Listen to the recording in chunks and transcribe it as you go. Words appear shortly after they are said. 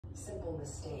simple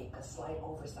mistake, a slight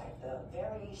oversight. The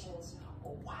variations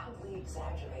were wildly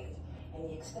exaggerated, and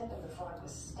the extent of the fraud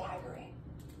was staggering.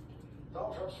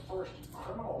 Donald Trump's first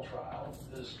criminal trial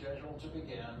is scheduled to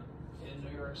begin in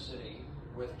New York City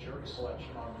with jury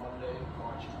selection on Monday,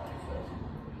 March 25th.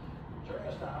 Joining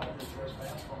us now is Joyce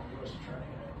Vance, former U.S.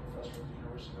 Attorney and a professor at the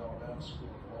University of Alabama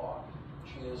School of Law.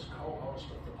 She is co-host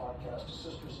of the podcast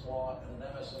Sisters in Law and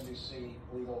an MSNBC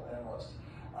legal analyst.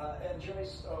 And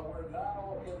Joyce, we're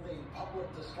now in the public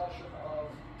discussion of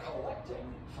collecting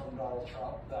from Donald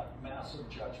Trump that massive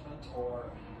judgment, or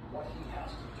what he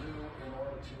has to do in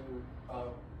order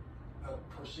to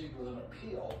proceed with an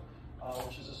appeal,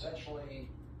 which is essentially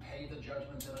pay the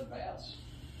judgment in advance.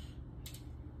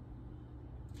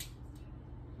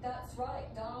 That's right.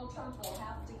 Donald Trump will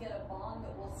have to get a bond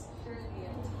that will secure the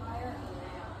entire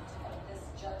amount of this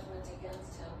judgment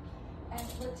against him. And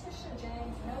Letitia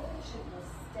James, no one should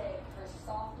mistake her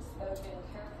soft-spoken,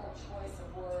 careful choice of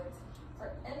words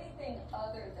for anything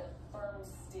other than firm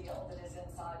steel that is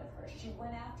inside of her. She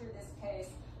went after this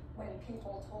case when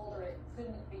people told her it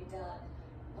couldn't be done.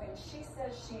 When she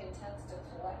says she intends to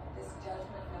collect this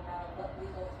judgment, no matter what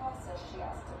legal process she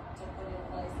has to put in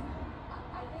place,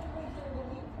 I think we can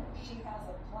believe her. She has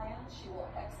a plan. She will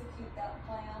execute that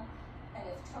plan. And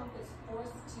if Trump is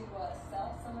forced to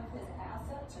sell some of his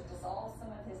assets or dissolve some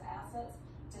of his assets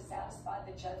to satisfy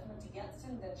the judgment against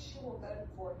him, then she will go to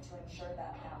court to ensure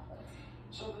that happens.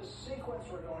 So the sequence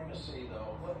we're going to see,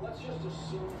 though, let's just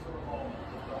assume for a moment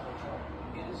that Donald Trump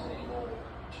is able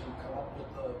to come up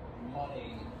with the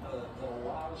money that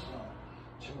allows him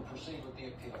to proceed with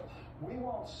the appeal. We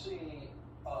won't see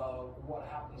what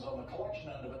happens on the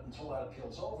collection end of it until that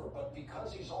appeal's over, but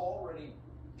because he's already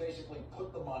basically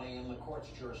put the money in the court's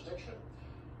jurisdiction,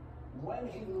 when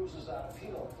he loses that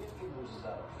appeal, if he loses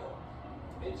that appeal,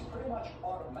 it's pretty much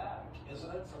automatic,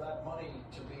 isn't it, for that money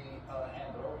to be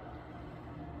handed over?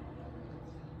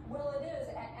 Well, it is,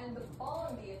 and the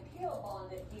bond, the appeal bond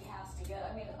that he has to get,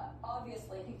 I mean,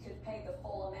 obviously he could pay the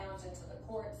full amount into the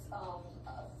court's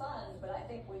fund, but I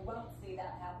think we won't see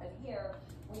that happen here.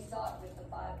 We saw it with the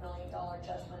 $5 million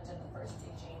judgment in the first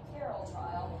Eugene Carroll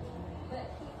trial, but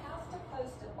he has to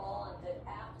post a bond that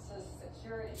acts as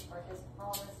security for his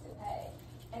promise to pay.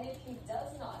 And if he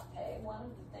does not pay, one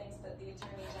of the things that the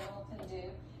Attorney General can do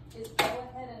is go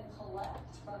ahead and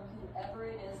collect from whoever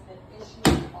it is that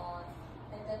issued the bond,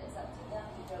 and then it's up to them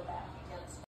to go back